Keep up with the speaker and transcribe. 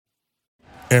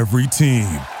Every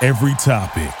team, every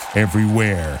topic,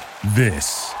 everywhere.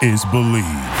 This is Believe.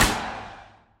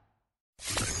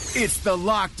 It's the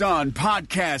Locked On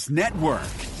Podcast Network,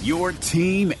 your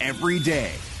team every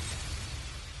day.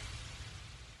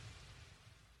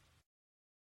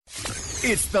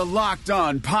 It's the Locked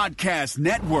On Podcast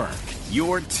Network,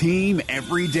 your team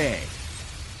every day.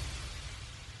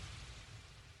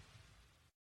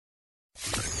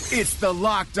 It's the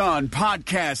Locked On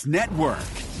Podcast Network,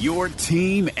 your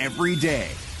team every day.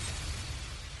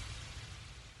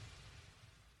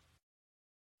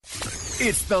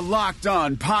 It's the Locked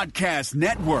On Podcast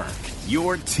Network,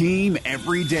 your team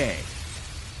every day.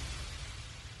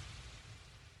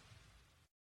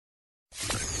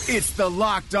 It's the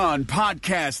Locked On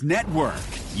Podcast Network,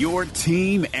 your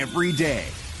team every day.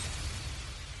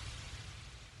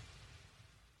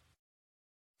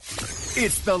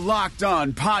 It's the Locked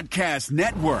On Podcast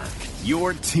Network,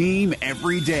 your team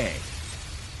every day.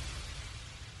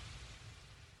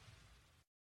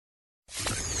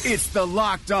 It's the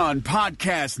Locked On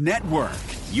Podcast Network,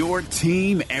 your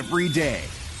team every day.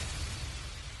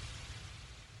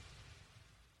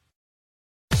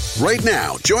 Right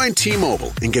now, join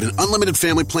T-Mobile and get an unlimited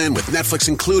family plan with Netflix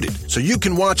included, so you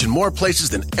can watch in more places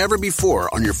than ever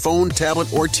before on your phone,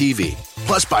 tablet, or TV.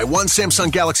 Plus, buy one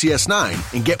Samsung Galaxy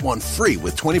S9 and get one free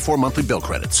with 24 monthly bill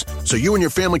credits, so you and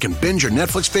your family can binge your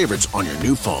Netflix favorites on your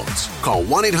new phones. Call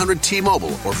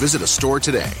 1-800-T-Mobile or visit a store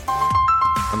today.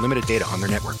 Unlimited data on their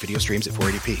network. Video streams at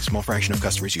 480p. Small fraction of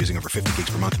customers using over 50 gigs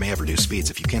per month may have reduced speeds.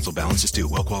 If you cancel, balance is due.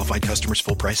 Well-qualified customers.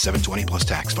 Full price. $720 plus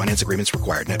tax. Finance agreements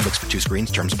required. Netflix for 2 screens.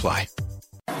 Terms apply.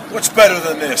 What's better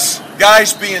than this?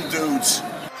 Guys being dudes.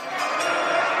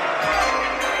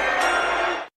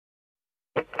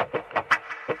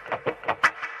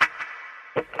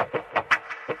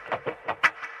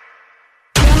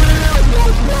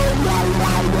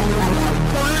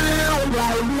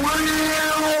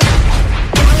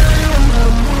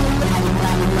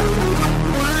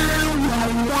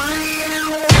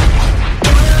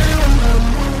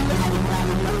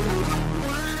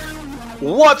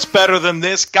 What's better than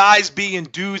this? Guys being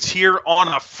dudes here on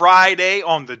a Friday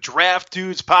on the Draft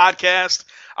Dudes podcast.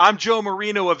 I'm Joe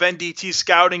Marino of NDT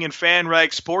Scouting and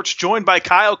FanRag Sports, joined by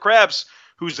Kyle Krabs,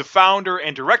 who's the founder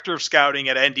and director of scouting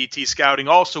at NDT Scouting,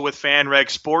 also with FanRag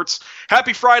Sports.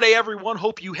 Happy Friday, everyone.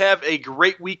 Hope you have a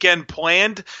great weekend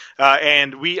planned,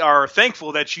 and we are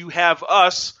thankful that you have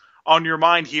us on your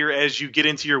mind here as you get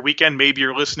into your weekend. Maybe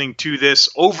you're listening to this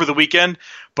over the weekend,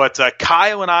 but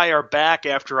Kyle and I are back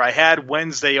after I had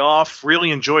Wednesday off. Really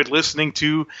enjoyed listening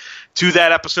to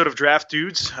that episode of Draft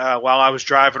Dudes while I was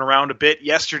driving around a bit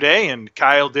yesterday, and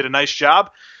Kyle did a nice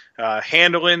job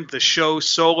handling the show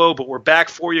solo, but we're back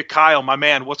for you. Kyle, my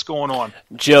man, what's going on?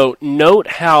 Joe, note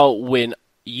how when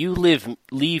you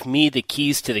leave me the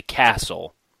keys to the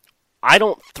castle, I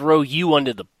don't throw you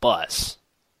under the bus.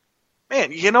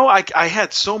 Man, you know, I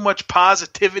had so much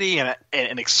positivity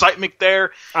and excitement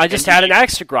there. I just had an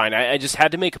axe to grind. I just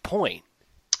had to make a point.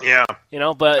 Yeah. You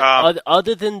know, but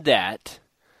other than that,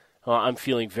 I'm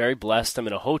feeling very blessed. I'm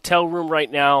in a hotel room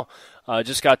right now.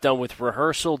 Just got done with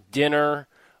rehearsal dinner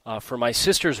for my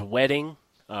sister's wedding,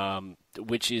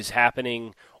 which is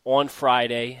happening on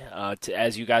Friday,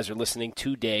 as you guys are listening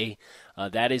today.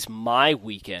 That is my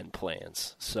weekend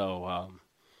plans. So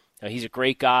he's a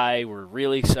great guy. We're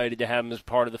really excited to have him as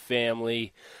part of the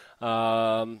family.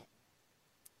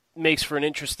 Makes for an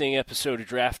interesting episode of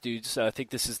Draft Dudes. I think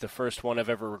this is the first one I've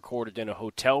ever recorded in a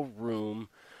hotel room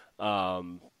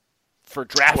for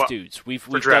Draft Dudes. We've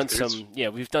done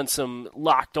some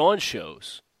Locked On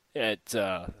shows at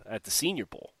the Senior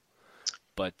Bowl,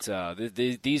 but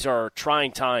these are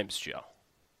trying times, Joe.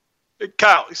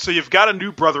 Kyle, so you've got a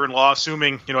new brother-in-law,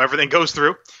 assuming everything goes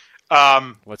through.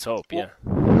 Let's hope, yeah.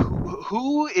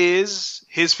 Who is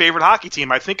his favorite hockey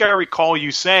team? I think I recall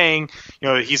you saying,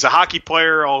 he's a hockey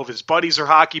player. All of his buddies are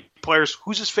hockey players.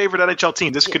 Who's his favorite NHL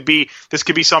team? This could be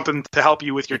something to help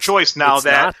you with your choice now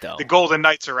that the Golden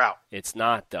Knights are out. It's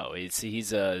not, though.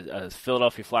 He's a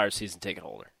Philadelphia Flyers season ticket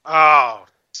holder. Oh,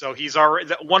 so he's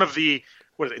already one of the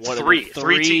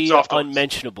three teams off the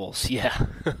unmentionables. Yeah,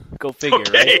 go figure.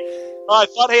 Okay. Right? I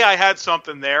thought, I had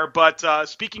something there. But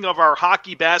speaking of our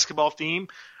hockey basketball theme,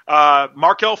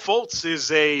 Markelle Fultz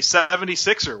is a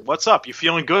 76er. What's up? You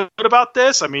feeling good about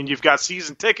this? I mean, you've got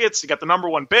season tickets. You got the number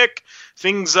one pick.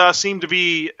 Things seem to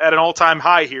be at an all-time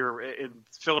high here in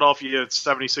Philadelphia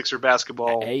 76er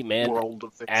basketball world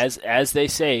of things. As they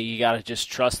say, you got to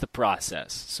just trust the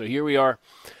process. So here we are.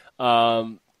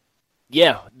 The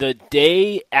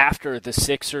day after the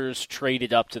Sixers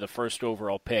traded up to the first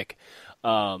overall pick,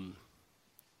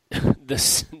 the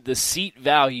seat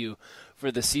value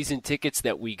for the season tickets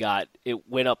that we got, it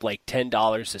went up like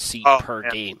 $10 a seat per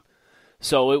game.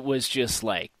 So it was just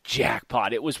like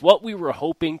jackpot. It was what we were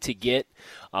hoping to get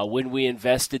when we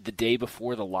invested the day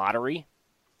before the lottery,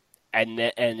 and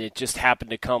it just happened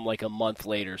to come like a month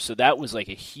later. So that was like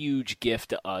a huge gift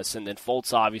to us. And then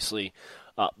Fultz, obviously,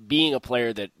 being a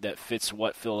player that fits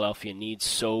what Philadelphia needs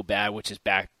so bad, which is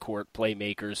backcourt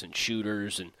playmakers and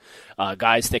shooters and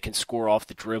guys that can score off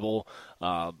the dribble.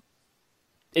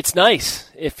 It's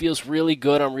nice. It feels really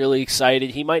good. I'm really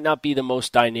excited. He might not be the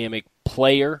most dynamic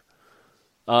player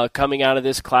coming out of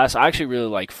this class. I actually really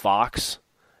like Fox,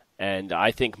 and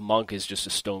I think Monk is just a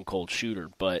stone-cold shooter.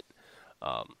 But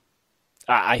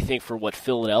I think for what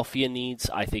Philadelphia needs,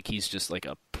 I think he's just like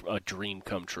a dream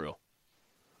come true.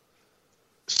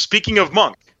 Speaking of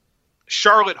Monk,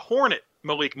 Charlotte Hornet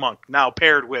Malik Monk now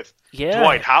paired with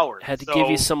Dwight Howard. Had to give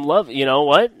you some love. You know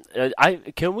what?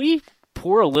 Can we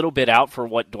pour a little bit out for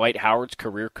what Dwight Howard's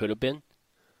career could have been?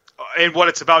 And what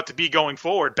it's about to be going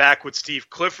forward, back with Steve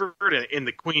Clifford in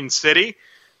the Queen City.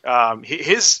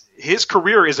 His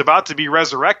career is about to be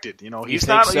resurrected. You know, he's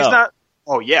not.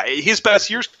 Oh yeah, his best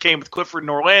years came with Clifford in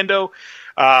Orlando.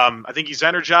 I think he's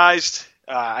energized.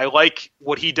 I like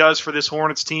what he does for this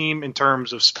Hornets team in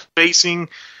terms of spacing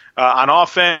on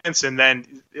offense, and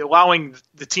then allowing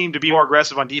the team to be more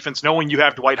aggressive on defense, knowing you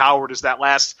have Dwight Howard as that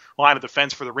last line of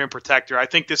defense for the rim protector. I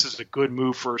think this is a good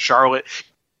move for Charlotte.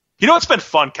 You know, it's been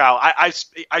fun, Kyle.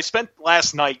 I spent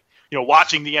last night,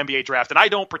 watching the NBA draft, and I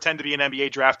don't pretend to be an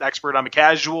NBA draft expert. I'm a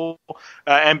casual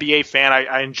NBA fan.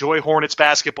 I enjoy Hornets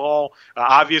basketball.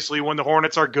 Obviously, when the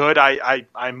Hornets are good,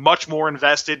 I'm much more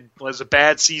invested. It was a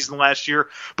bad season last year,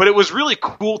 but it was really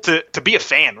cool to be a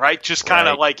fan, right? Just kind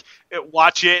of like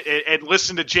watch it and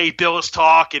listen to Jay Billis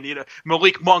talk, and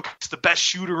Malik Monk is the best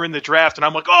shooter in the draft, and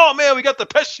I'm like, oh man, we got the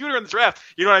best shooter in the draft.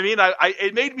 You know what I mean?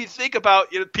 It made me think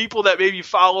about people that maybe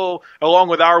follow along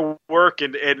with our work,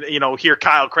 and hear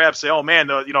Kyle Krabs say, oh man,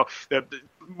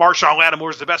 Marshawn Lattimore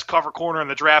is the best cover corner in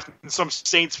the draft, and some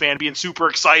Saints fan being super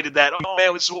excited that, oh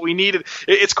man, this is what we needed.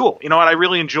 It's cool, and I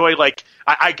really enjoy. Like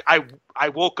I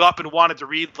woke up and wanted to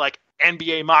read like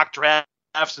NBA mock drafts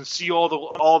and see all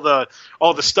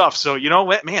the stuff. So you know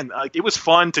what, man, it was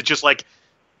fun to just like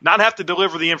not have to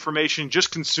deliver the information,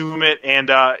 just consume it,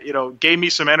 and gave me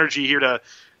some energy here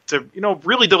to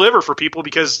really deliver for people,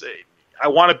 because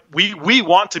we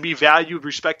want to be valued,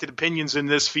 respected opinions in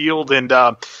this field, and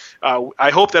I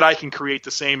hope that I can create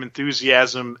the same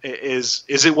enthusiasm as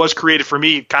it was created for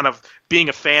me, kind of being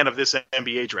a fan of this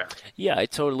NBA draft. Yeah, I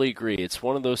totally agree. It's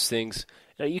one of those things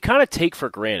you kind of take for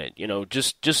granted,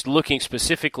 just looking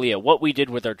specifically at what we did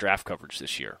with our draft coverage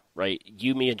this year, right?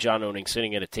 You, me, and John Owning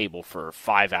sitting at a table for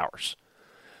 5 hours.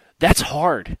 That's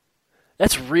hard.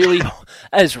 That is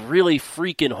really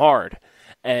freaking hard.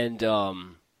 And,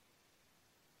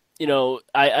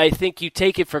 I think you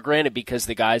take it for granted because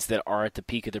the guys that are at the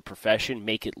peak of their profession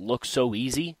make it look so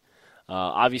easy.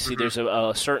 Obviously, there's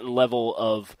a certain level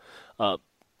of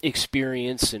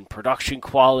experience and production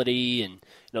quality, and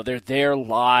they're there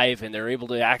live and they're able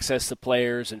to access the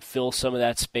players and fill some of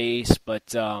that space.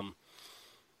 But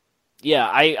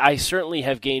I certainly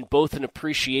have gained both an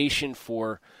appreciation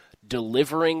for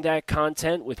delivering that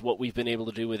content with what we've been able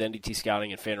to do with NDT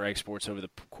Scouting and FanRag Sports over the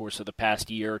course of the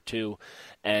past year or two,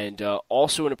 and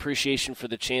also an appreciation for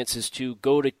the chances to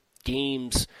go to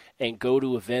games and go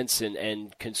to events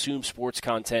and consume sports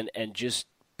content and just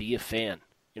be a fan,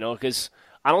 because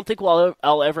I don't think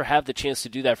I'll ever have the chance to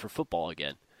do that for football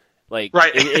again. Like,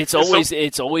 right. It's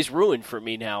always ruined for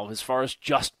me now as far as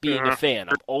just being a fan.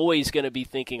 I'm always going to be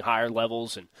thinking higher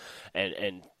levels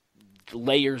and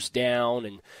layers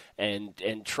down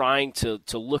and trying to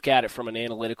look at it from an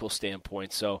analytical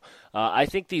standpoint. So I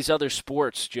think these other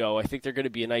sports, Joe, I think they're going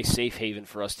to be a nice safe haven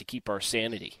for us to keep our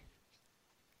sanity.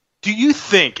 Do you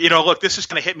think, look, this is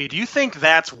going to hit me. Do you think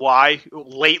that's why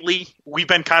lately we've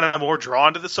been kind of more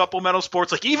drawn to the supplemental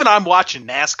sports? Like, even I'm watching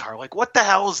NASCAR. Like, what the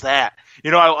hell is that?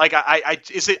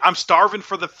 I'm starving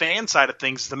for the fan side of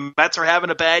things. The Mets are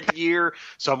having a bad year,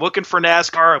 so I'm looking for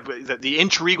NASCAR. The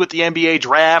intrigue with the NBA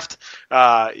draft.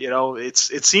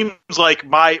 It seems like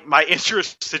my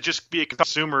interest to just be a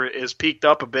consumer is peaked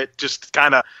up a bit. Just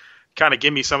kind of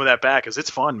give me some of that back, because it's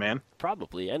fun, man.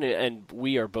 Probably, and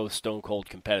we are both stone cold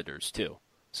competitors too,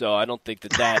 so I don't think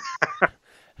that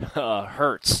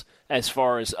hurts as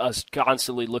far as us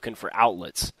constantly looking for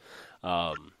outlets.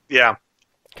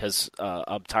 Because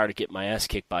I'm tired of getting my ass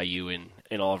kicked by you in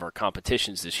all of our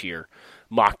competitions this year,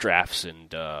 mock drafts and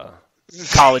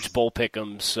college bowl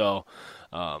pick'ems. So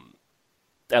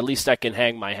at least I can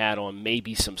hang my hat on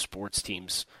maybe some sports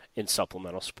teams in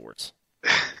supplemental sports.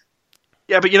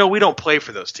 Yeah, but we don't play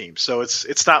for those teams, so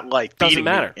it's not like doesn't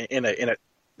matter. In a.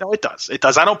 No, it does. It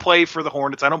does. I don't play for the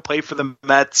Hornets. I don't play for the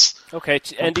Mets. Okay,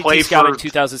 NDT Scouting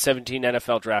 2017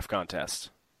 NFL Draft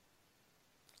Contest.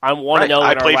 I'm 1-0 in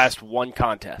our last one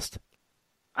contest.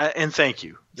 And thank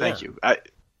you. Thank you.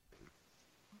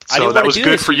 So that was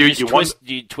good for you.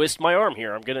 You twist my arm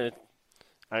here. I'm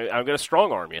gonna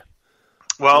strong arm you.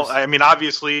 Well, I mean,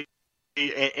 obviously,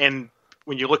 and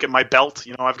when you look at my belt,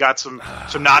 I've got some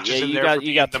notches in there.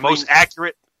 You got the most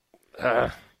accurate.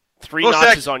 3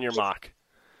 notches on your mock.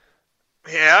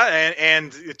 Yeah,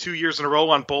 and 2 years in a row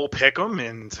on Bull Pick'em,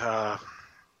 and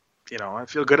I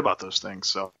feel good about those things.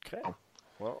 So, okay.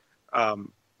 Well,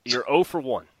 you're 0 for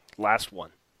 1, last one.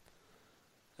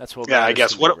 That's what. Yeah, I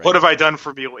guess. What have I done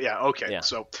for me? Yeah, okay. Yeah.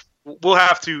 So we'll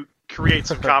have to create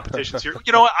some competitions here.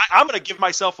 I'm going to give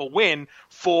myself a win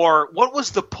for what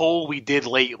was the poll we did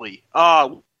lately?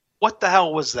 What the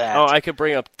hell was that? Oh, I could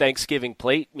bring up Thanksgiving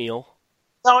plate meal.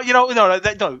 No,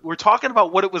 no. We're talking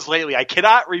about what it was lately. I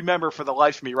cannot remember for the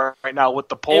life of me right now what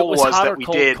the poll was that we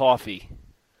did. Coffee.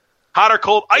 Hot or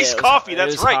cold? Iced coffee,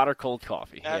 that's right. Hot or cold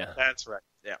coffee, That's right.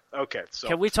 Yeah, okay. So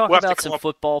can we talk about some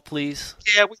football, please?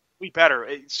 Yeah, we better.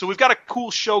 So we've got a cool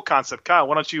show concept. Kyle,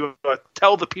 why don't you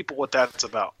tell the people what that's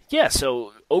about? Yeah,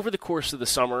 so over the course of the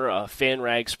summer,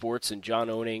 FanRag Sports and John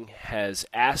Owning has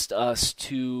asked us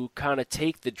to kind of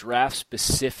take the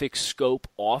draft-specific scope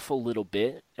off a little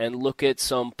bit and look at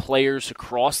some players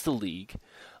across the league,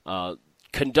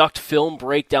 conduct film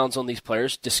breakdowns on these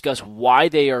players, discuss why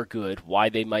they are good, why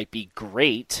they might be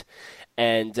great,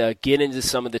 and get into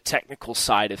some of the technical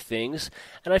side of things.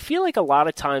 And I feel like a lot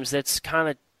of times that's kind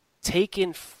of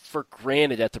taken for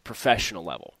granted at the professional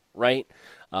level, right?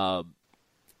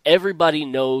 Everybody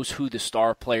knows who the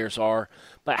star players are,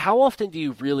 but how often do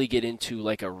you really get into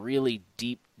like a really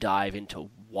deep dive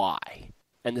into why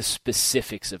and the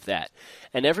specifics of that?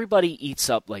 And everybody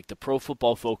eats up like the Pro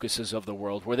Football Focuses of the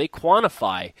world where they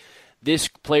quantify this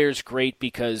player's great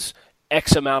because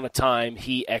X amount of time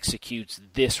he executes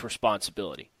this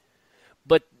responsibility.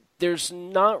 But there's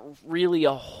not really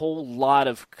a whole lot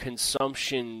of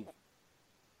consumption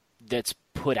that's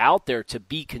put out there to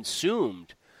be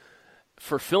consumed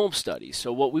for film studies.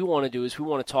 So what we want to do is we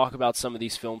want to talk about some of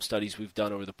these film studies we've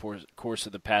done over the course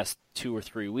of the past 2 or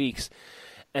 3 weeks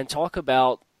and talk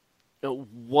about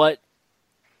what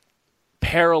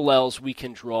parallels we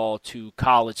can draw to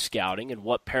college scouting and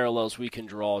what parallels we can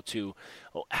draw to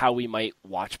how we might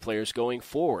watch players going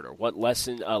forward, or what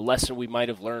lesson we might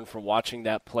have learned from watching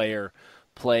that player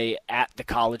play at the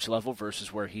college level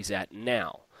versus where he's at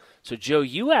now. So, Joe,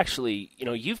 you actually,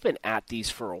 you've been at these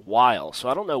for a while, so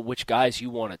I don't know which guys you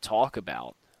want to talk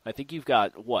about. I think you've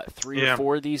got, 3 or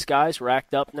 4 of these guys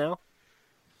racked up now?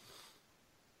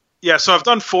 Yeah, so I've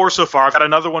done 4 so far. I've got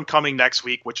another one coming next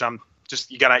week, which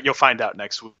you'll find out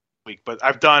next week. But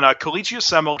I've done Kalichi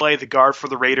Osemele, the guard for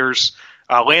the Raiders,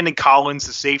 Landon Collins,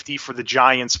 the safety for the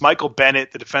Giants, Michael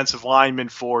Bennett, the defensive lineman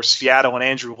for Seattle, and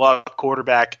Andrew Luck,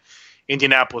 quarterback,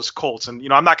 Indianapolis Colts. And,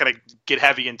 I'm not going to get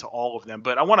heavy into all of them,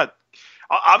 but I'm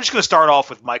just going to start off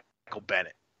with Michael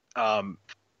Bennett.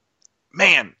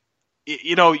 Man,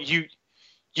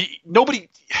 nobody,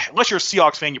 unless you're a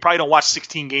Seahawks fan, you probably don't watch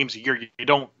 16 games a year. You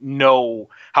don't know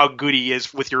how good he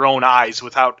is with your own eyes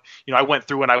without, I went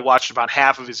through and I watched about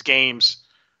half of his games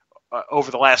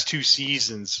over the last 2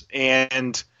 seasons.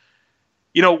 And,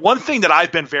 one thing that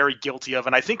I've been very guilty of,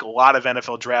 and I think a lot of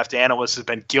NFL draft analysts have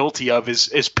been guilty of,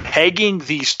 is pegging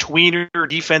these tweener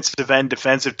defensive end,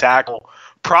 defensive tackle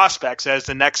prospects as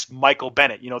the next Michael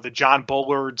Bennett, the John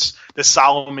Bullards, the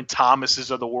Solomon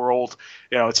Thomases of the world.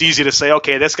 It's easy to say,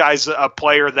 okay, this guy's a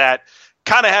player that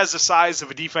kind of has the size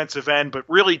of a defensive end, but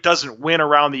really doesn't win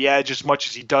around the edge as much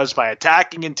as he does by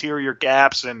attacking interior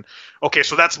gaps. And okay,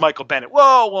 so that's Michael Bennett.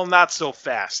 Well, not so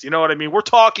fast. You know what I mean? We're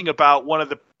talking about one of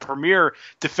the premier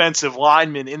defensive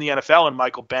linemen in the NFL in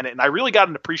Michael Bennett, and I really got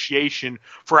an appreciation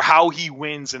for how he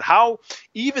wins and how,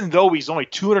 even though he's only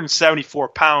 274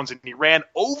 pounds and he ran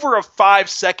over a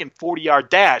 5-second 40-yard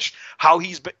dash, how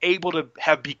he's been able to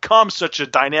have become such a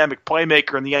dynamic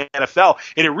playmaker in the NFL.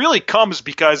 And it really comes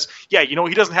because, he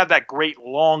doesn't have that great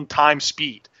long time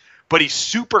speed, but he's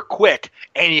super quick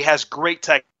and he has great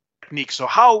technique. So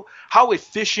how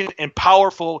efficient and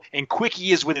powerful and quick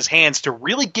he is with his hands to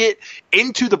really get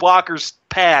into the blocker's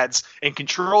pads and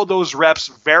control those reps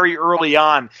very early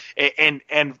on and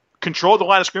control the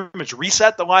line of scrimmage,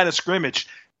 reset the line of scrimmage,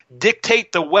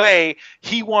 dictate the way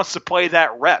he wants to play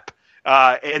that rep.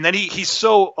 And then he's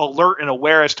so alert and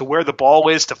aware as to where the ball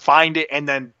is to find it and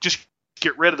then just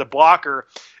get rid of the blocker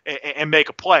and make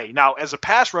a play. Now, as a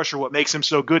pass rusher, what makes him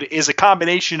so good is a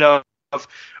combination of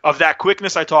of that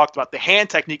quickness I talked about, the hand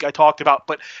technique I talked about,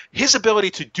 but his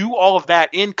ability to do all of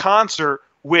that in concert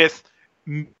with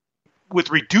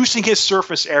reducing his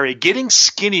surface area, getting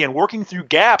skinny and working through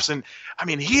gaps. And I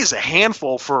mean, he is a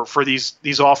handful for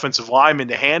these offensive linemen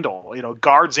to handle,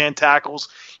 guards and tackles.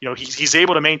 He's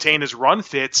able to maintain his run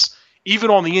fits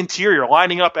even on the interior,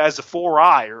 lining up as a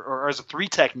 4-eye or as a 3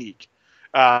 technique,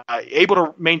 able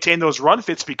to maintain those run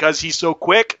fits because he's so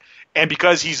quick and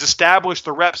because he's established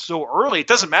the reps so early. It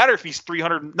doesn't matter if he's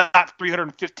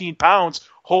 315 pounds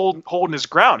holding his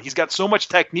ground. He's got so much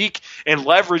technique and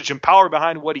leverage and power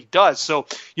behind what he does. So,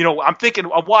 I'm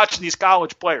watching these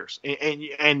college players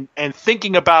and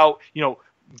thinking about,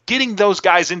 getting those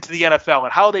guys into the NFL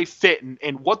and how they fit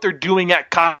and what they're doing at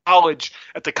college,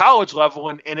 at the college level,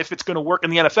 and if it's going to work in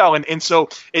the NFL. And so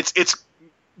it's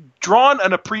drawn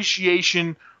an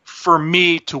appreciation for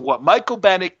me to what Michael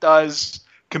Bennett does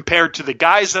compared to the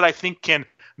guys that I think can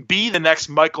be the next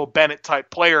Michael Bennett type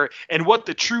player and what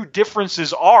the true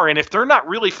differences are. And if they're not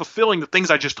really fulfilling the things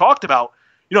I just talked about,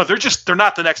 they're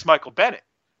not the next Michael Bennett.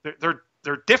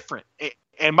 They're different.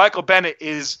 And Michael Bennett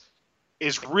is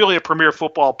really a premier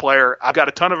football player. I've got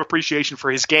a ton of appreciation for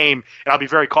his game, and I'll be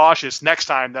very cautious next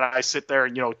time that I sit there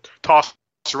and, toss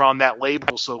around that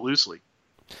label so loosely.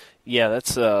 Yeah,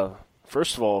 that's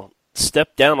first of all,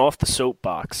 step down off the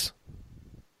soapbox.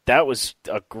 That was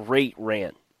a great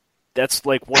rant. That's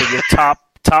like one of your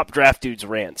top draft dudes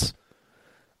rants.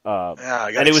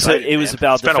 And it was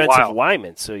about defensive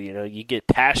linemen, so you get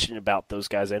passionate about those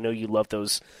guys. I know you love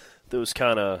those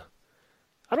kind of.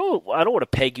 I don't want to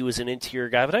peg you as an interior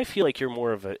guy, but I feel like you're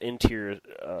more of an interior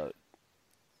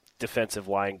defensive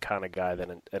line kind of guy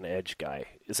than an edge guy.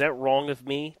 Is that wrong of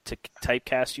me to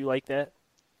typecast you like that?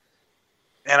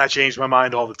 And I change my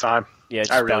mind all the time. Yeah,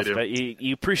 I really do.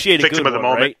 You appreciate a good one,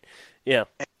 moment. Right? Yeah.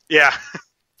 Yeah.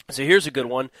 So here's a good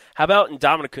one. How about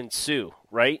Ndamukong Suh,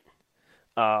 right?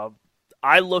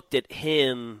 I looked at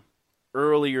him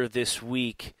earlier this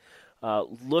week,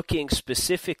 looking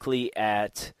specifically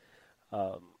at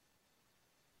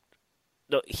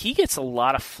he gets a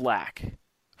lot of flack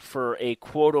for a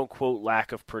quote-unquote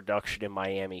lack of production in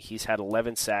Miami. He's had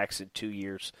 11 sacks in 2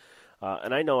 years.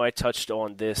 And I know I touched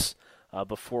on this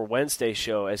before Wednesday's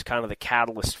show as kind of the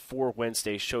catalyst for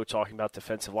Wednesday's show talking about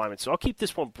defensive linemen. So I'll keep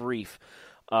this one brief.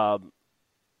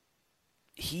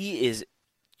 He is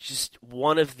just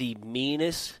one of the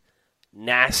meanest,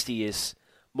 nastiest,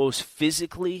 most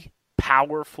physically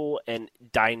powerful and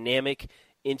dynamic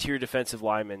interior defensive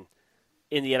linemen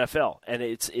in the NFL. And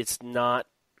it's not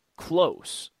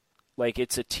close. Like,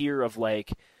 it's a tier of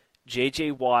like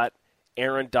J.J. Watt,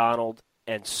 Aaron Donald,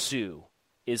 and Suh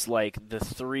is like the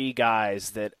 3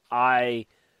 guys that I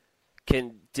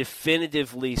can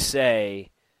definitively say,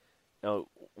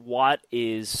 Watt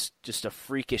is just a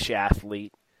freakish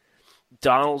athlete.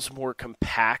 Donald's more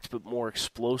compact but more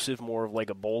explosive, more of like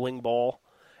a bowling ball.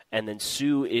 And then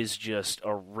Suh is just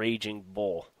a raging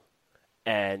bull.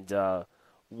 And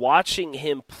watching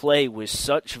him play with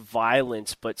such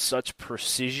violence but such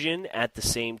precision at the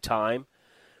same time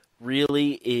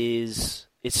really is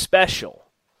special.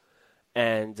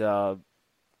 And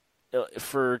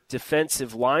for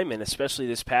defensive linemen, especially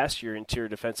this past year, interior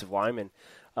defensive linemen,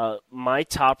 my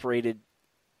top-rated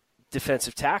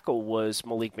defensive tackle was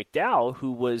Malik McDowell,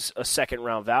 who was a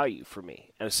second-round value for me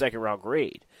and a second-round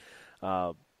grade.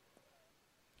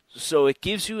 So it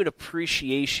gives you an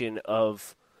appreciation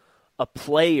of a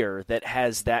player that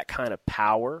has that kind of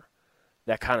power,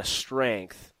 that kind of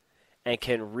strength, and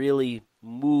can really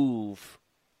move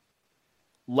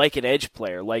like an edge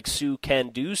player, like Suh can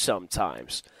do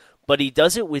sometimes. But he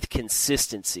does it with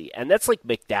consistency. And that's like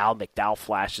McDowell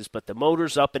flashes, but the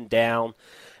motor's up and down.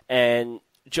 And,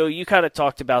 Joe, you kind of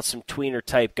talked about some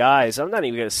tweener-type guys. I'm not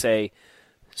even going to say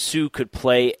Suh could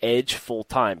play edge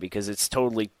full-time because it's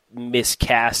totally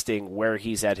miscasting where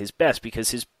he's at his best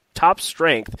because his top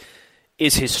strength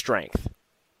is his strength.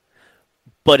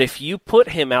 But if you put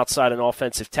him outside an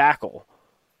offensive tackle,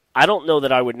 I don't know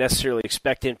that I would necessarily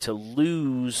expect him to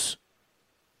lose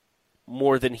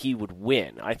more than he would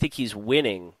win. I think he's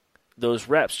winning those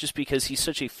reps just because he's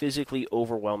such a physically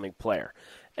overwhelming player.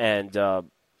 And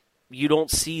you don't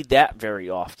see that very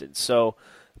often. So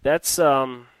that's,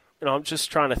 I'm just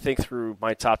trying to think through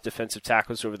my top defensive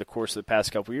tackles over the course of the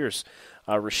past couple of years.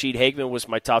 Rashid Hageman was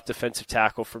my top defensive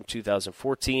tackle from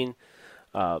 2014.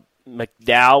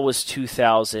 McDowell was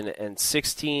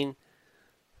 2016.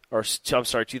 Or, I'm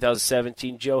sorry,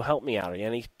 2017. Joe, help me out.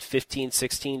 Any 15,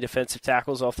 16 defensive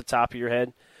tackles off the top of your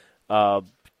head?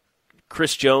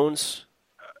 Chris Jones,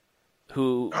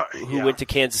 who went to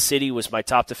Kansas City, was my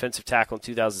top defensive tackle in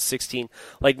 2016.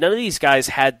 Like, none of these guys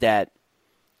had that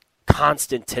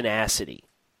constant tenacity.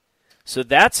 So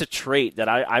that's a trait that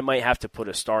I might have to put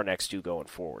a star next to going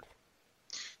forward.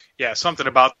 Yeah, something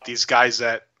about these guys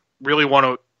that really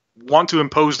want to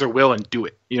impose their will and do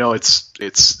it.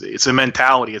 It's a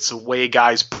mentality. It's a way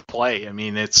guys play. I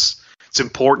mean, it's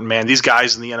important, man. These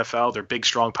guys in the NFL, they're big,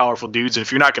 strong, powerful dudes, and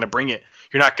if you're not going to bring it,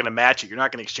 you're not going to match it, you're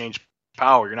not going to exchange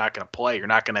power, you're not going to play, you're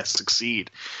not going to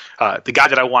succeed. The guy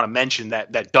that I want to mention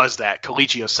that does that,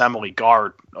 Kelechi Osemele,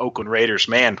 guard, Oakland Raiders,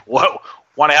 man, whoa,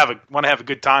 want to have a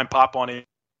good time, pop on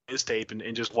his tape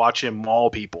and just watch him maul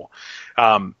people.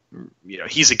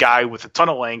 He's a guy with a ton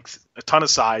of length, a ton of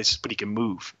size, but he can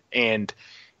move, and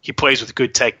he plays with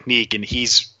good technique, and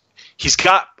he's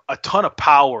got a ton of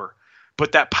power,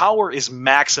 but that power is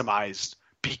maximized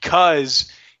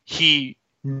because he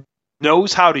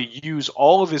knows how to use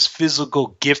all of his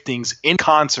physical giftings in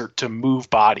concert to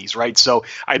move bodies, right? So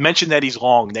I mentioned that he's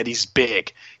long, that he's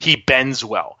big, he bends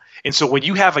well. And so when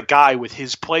you have a guy with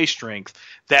his play strength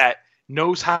that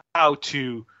knows how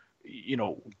to,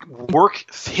 work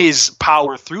his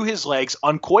power through his legs,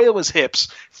 uncoil his hips,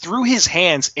 through his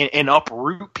hands, and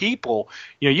uproot people,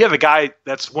 you have a guy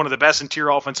that's one of the best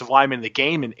interior offensive linemen in the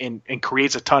game and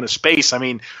creates a ton of space. I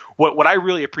mean, what I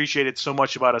really appreciated so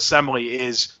much about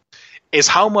Osemele is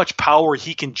how much power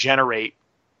he can generate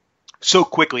so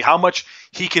quickly, how much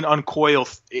he can uncoil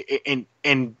and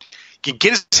can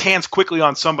get his hands quickly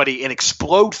on somebody and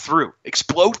explode through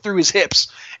his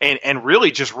hips and really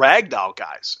just ragdoll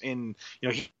guys. And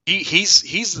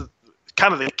he's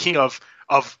kind of the king of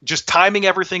just timing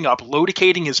everything up,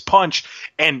 locating his punch,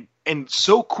 and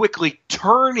so quickly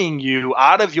turning you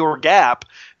out of your gap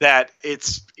that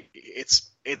it's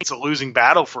a losing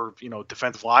battle for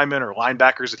defensive linemen or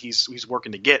linebackers that he's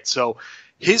working to get. So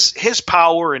his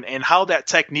power and how that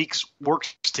technique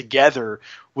works together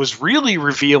was really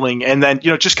revealing. And then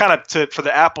just kind of for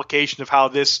the application of how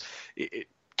this it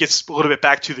gets a little bit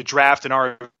back to the draft and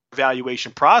our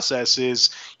evaluation process is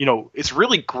it's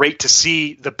really great to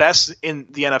see the best in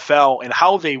the NFL and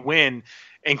how they win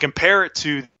and compare it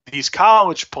to these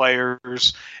college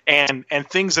players and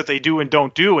things that they do and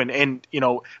don't do. And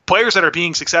players that are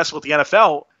being successful at the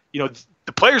NFL,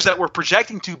 the players that we're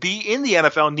projecting to be in the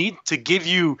NFL need to give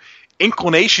you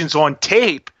inclinations on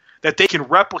tape that they can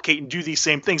replicate and do these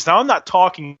same things. Now, I'm not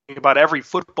talking about every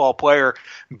football player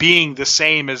being the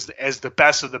same as the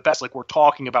best of the best like we're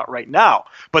talking about right now,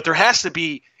 but there has to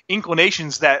be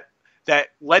inclinations that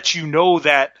let you know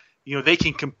that they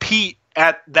can compete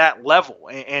at that level.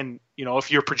 And if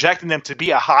you're projecting them to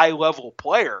be a high-level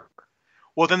player,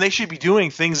 well, then they should be doing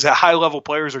things that high-level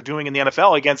players are doing in the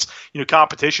NFL against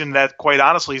competition that, quite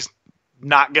honestly, is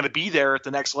not going to be there at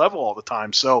the next level all the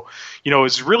time. So,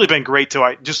 it's really been great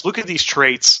to just look at these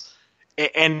traits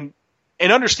and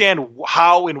understand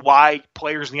how and why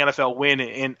players in the NFL win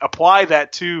and apply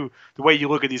that to the way you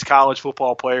look at these college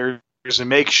football players and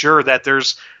make sure that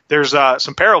there's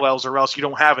some parallels, or else you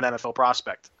don't have an NFL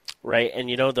prospect. Right, and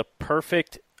the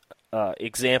perfect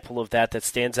example of that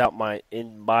stands out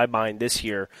in my mind this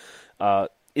year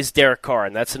is Derek Carr,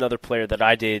 and that's another player that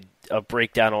I did a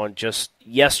breakdown on just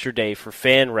yesterday for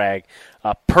FanRag.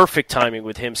 Perfect timing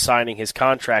with him signing his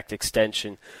contract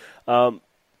extension.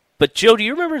 But Joe, do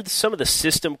you remember some of the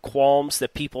system qualms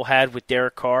that people had with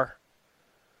Derek Carr?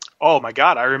 Oh my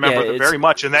God, I remember them very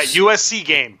much in that USC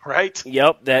game, right?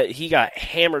 Yep, that he got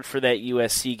hammered for that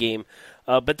USC game.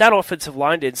 But that offensive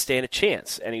line didn't stand a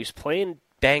chance, and he was playing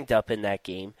banged up in that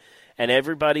game. And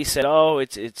everybody said, "Oh,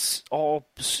 it's all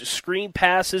screen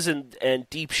passes and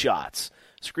deep shots,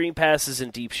 screen passes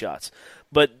and deep shots."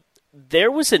 But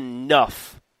there was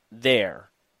enough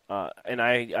there, and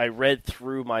I read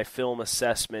through my film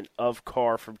assessment of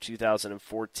Carr from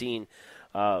 2014.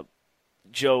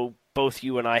 Joe, both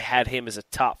you and I had him as a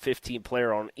top 15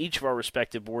 player on each of our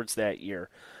respective boards that year.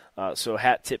 So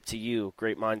hat tip to you.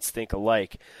 Great minds think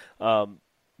alike.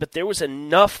 But there was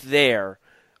enough there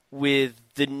with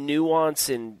the nuance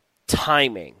and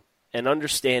timing and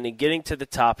understanding, getting to the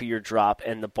top of your drop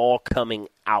and the ball coming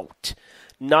out.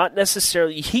 Not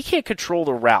necessarily, he can't control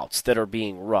the routes that are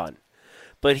being run,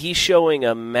 but he's showing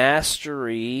a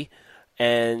mastery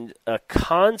and a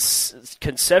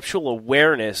conceptual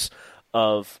awareness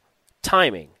of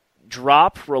timing,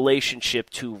 drop relationship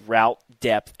to route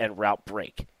depth and route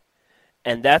break.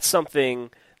 And that's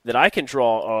something that I can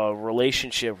draw a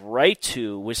relationship right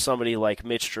to with somebody like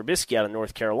Mitch Trubisky out of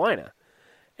North Carolina.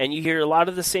 And you hear a lot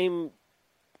of the same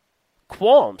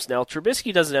qualms. Now,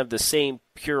 Trubisky doesn't have the same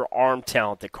pure arm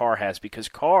talent that Carr has, because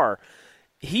Carr,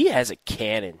 he has a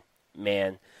cannon,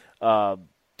 man.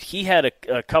 He had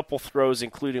a couple throws,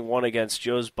 including one against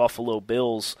Joe's Buffalo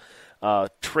Bills,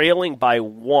 trailing by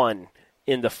 1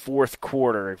 in the fourth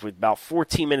quarter with about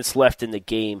 14 minutes left in the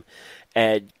game,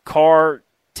 and Carr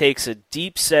takes a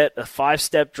deep set, a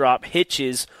 5-step drop,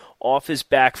 hitches off his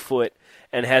back foot,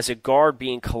 and has a guard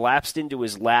being collapsed into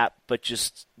his lap, but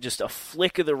just a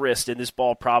flick of the wrist, and this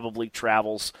ball probably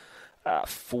travels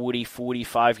 40,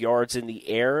 45 yards in the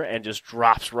air and just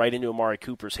drops right into Amari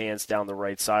Cooper's hands down the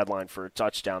right sideline for a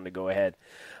touchdown to go ahead.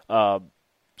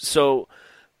 So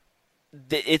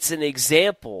it's an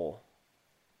example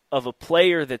of a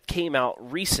player that came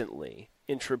out recently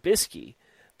in Trubisky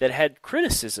that had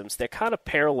criticisms that kind of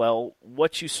parallel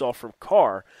what you saw from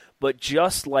Carr. But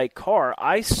just like Carr,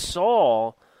 I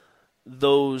saw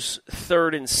those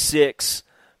 3rd and 6,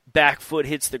 back foot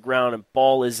hits the ground and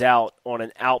ball is out on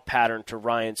an out pattern to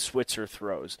Ryan Switzer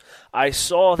throws. I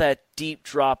saw that deep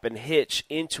drop and hitch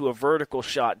into a vertical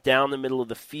shot down the middle of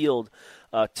the field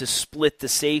to split the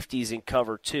safeties in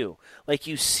cover 2. Like,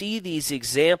 you see these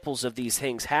examples of these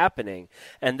things happening,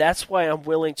 and that's why I'm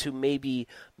willing to maybe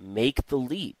make the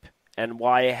leap, and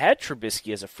why I had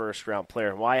Trubisky as a first-round player,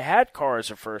 and why I had Carr as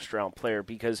a first-round player,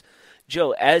 because,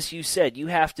 Joe, as you said, you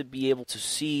have to be able to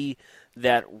see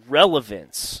that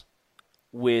relevance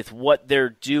with what they're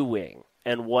doing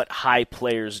and what high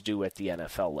players do at the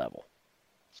NFL level.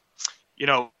 You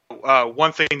know,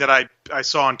 one thing that I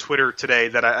saw on Twitter today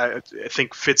that I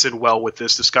think fits in well with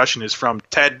this discussion is from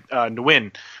Ted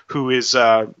Nguyen, who is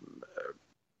another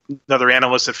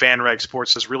analyst at FanRag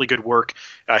Sports, does really good work.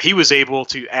 He was able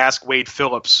to ask Wade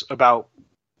Phillips about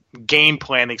game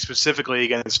planning specifically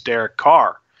against Derek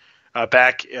Carr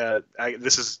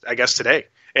this is, I guess, today.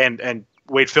 And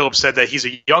Wade Phillips said that he's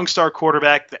a young star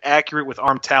quarterback, accurate with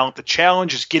arm talent. The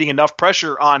challenge is getting enough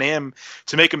pressure on him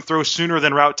to make him throw sooner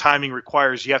than route timing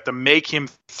requires. You have to make him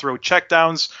throw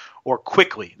checkdowns or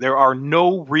quickly. There are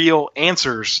no real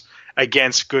answers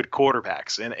against good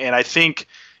quarterbacks. And I think,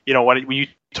 you know, when you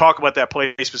talk about that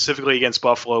play specifically against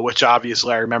Buffalo, which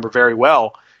obviously I remember very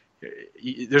well,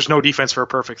 there's no defense for a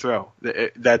perfect throw.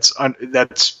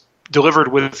 That's delivered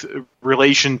with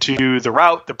relation to the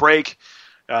route, the break.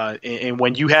 And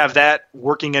when you have that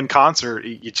working in concert,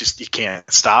 you can't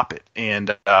stop it.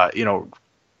 And,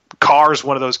 Carr is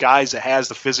one of those guys that has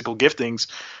the physical giftings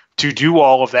to do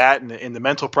all of that, and the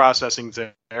mental processing's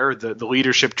there, the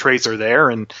leadership traits are there,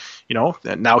 and,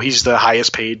 now he's the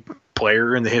highest paid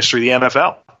player in the history of the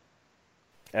NFL.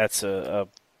 That's a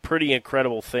pretty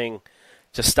incredible thing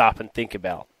to stop and think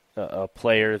about. A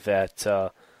player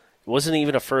that wasn't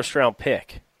even a first-round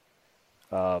pick.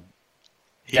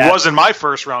 He was in my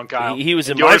first round, Kyle. He was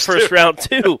in my first round,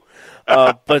 too.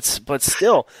 But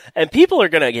still. And people are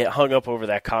going to get hung up over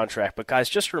that contract. But, guys,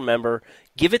 just remember,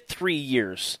 give it 3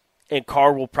 years, and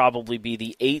Carr will probably be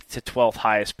the 8th to 12th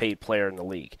highest paid player in the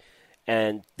league.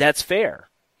 And that's fair.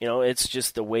 It's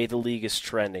just the way the league is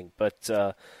trending. But,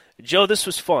 Joe, this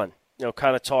was fun.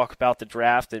 Kind of talk about the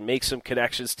draft and make some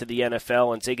connections to the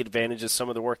NFL and take advantage of some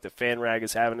of the work that FanRag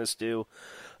is having us do.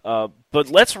 But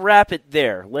let's wrap it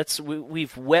there.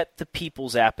 We've whet the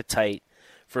people's appetite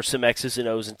for some X's and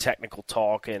O's and technical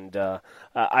talk, and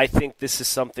I think this is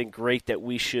something great that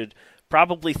we should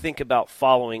probably think about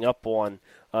following up on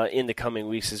in the coming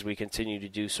weeks as we continue to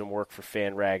do some work for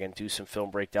FanRag and do some film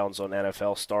breakdowns on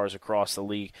NFL stars across the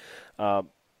league.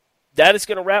 That is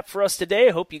going to wrap for us today.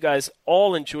 I hope you guys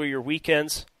all enjoy your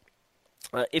weekends.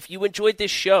 If you enjoyed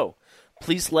this show,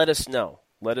 please let us know.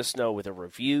 Let us know with a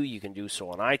review. You can do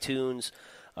so on iTunes.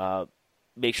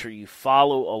 Make sure you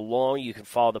follow along. You can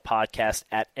follow the podcast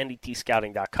at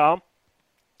ndtscouting.com.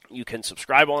 You can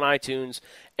subscribe on iTunes.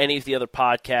 Any of the other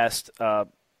podcast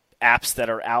apps that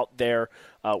are out there,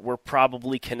 we're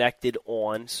probably connected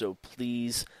on, so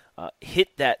please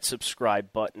hit that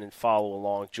subscribe button and follow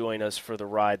along. Join us for the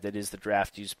ride that is the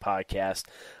Draft Dudes podcast.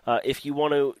 If you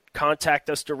want to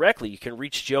contact us directly, you can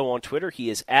reach Joe on Twitter.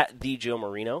 He is at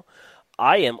 @TheJoeMarino.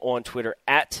 I am on Twitter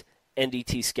at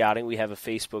NDT Scouting. We have a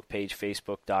Facebook page,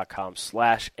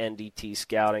 facebook.com/NDT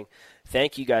Scouting.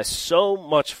 Thank you guys so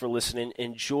much for listening.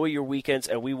 Enjoy your weekends,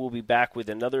 and we will be back with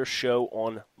another show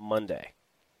on Monday.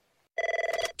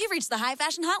 You've reached the High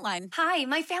Fashion Hotline. Hi,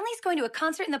 my family's going to a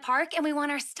concert in the park, and we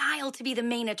want our style to be the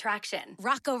main attraction.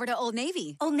 Rock over to Old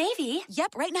Navy. Old Navy?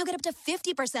 Yep, right now get up to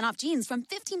 50% off jeans from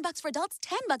 $15 for adults,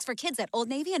 $10 for kids at Old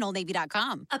Navy and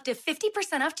OldNavy.com. Up to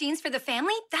 50% off jeans for the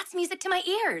family? That's music to my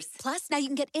ears. Plus, now you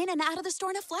can get in and out of the store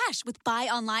in a flash with buy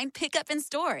online, pick up in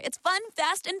store. It's fun,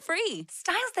 fast, and free.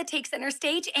 Styles that take center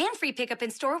stage and free pickup in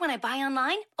store when I buy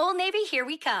online? Old Navy, here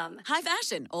we come. High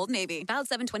Fashion, Old Navy. Valid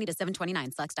 7/20 to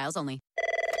 7/29. Select styles only.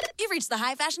 You've reached the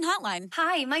High Fashion Hotline.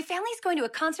 Hi, my family's going to a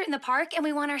concert in the park, and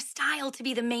we want our style to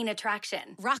be the main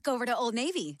attraction. Rock over to Old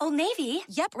Navy. Old Navy?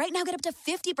 Yep, right now get up to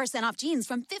 50% off jeans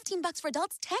from $15 for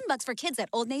adults, $10 for kids at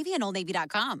Old Navy and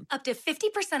OldNavy.com. Up to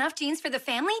 50% off jeans for the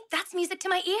family? That's music to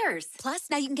my ears. Plus,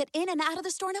 now you can get in and out of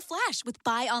the store in a flash with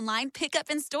buy online, pick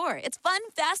up in store. It's fun,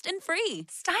 fast, and free.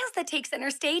 Styles that take center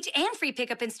stage and free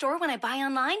pickup in store when I buy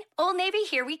online? Old Navy,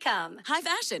 here we come. High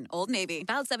fashion, Old Navy.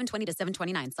 Valid 7/20 to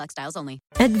 7/29. Select styles only.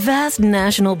 At Vast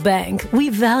National Bank, we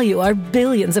value our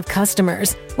billions of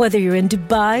customers. Whether you're in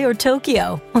Dubai or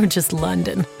Tokyo or just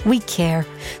London, we care.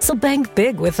 So bank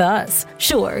big with us.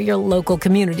 Sure, your local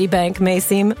community bank may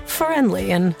seem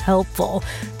friendly and helpful.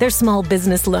 Their small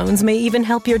business loans may even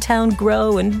help your town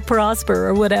grow and prosper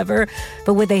or whatever.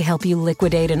 But would they help you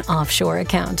liquidate an offshore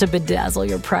account to bedazzle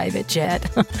your private jet?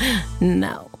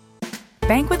 No.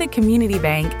 Bank with a community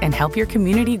bank and help your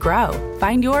community grow.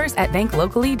 Find yours at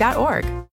banklocally.org.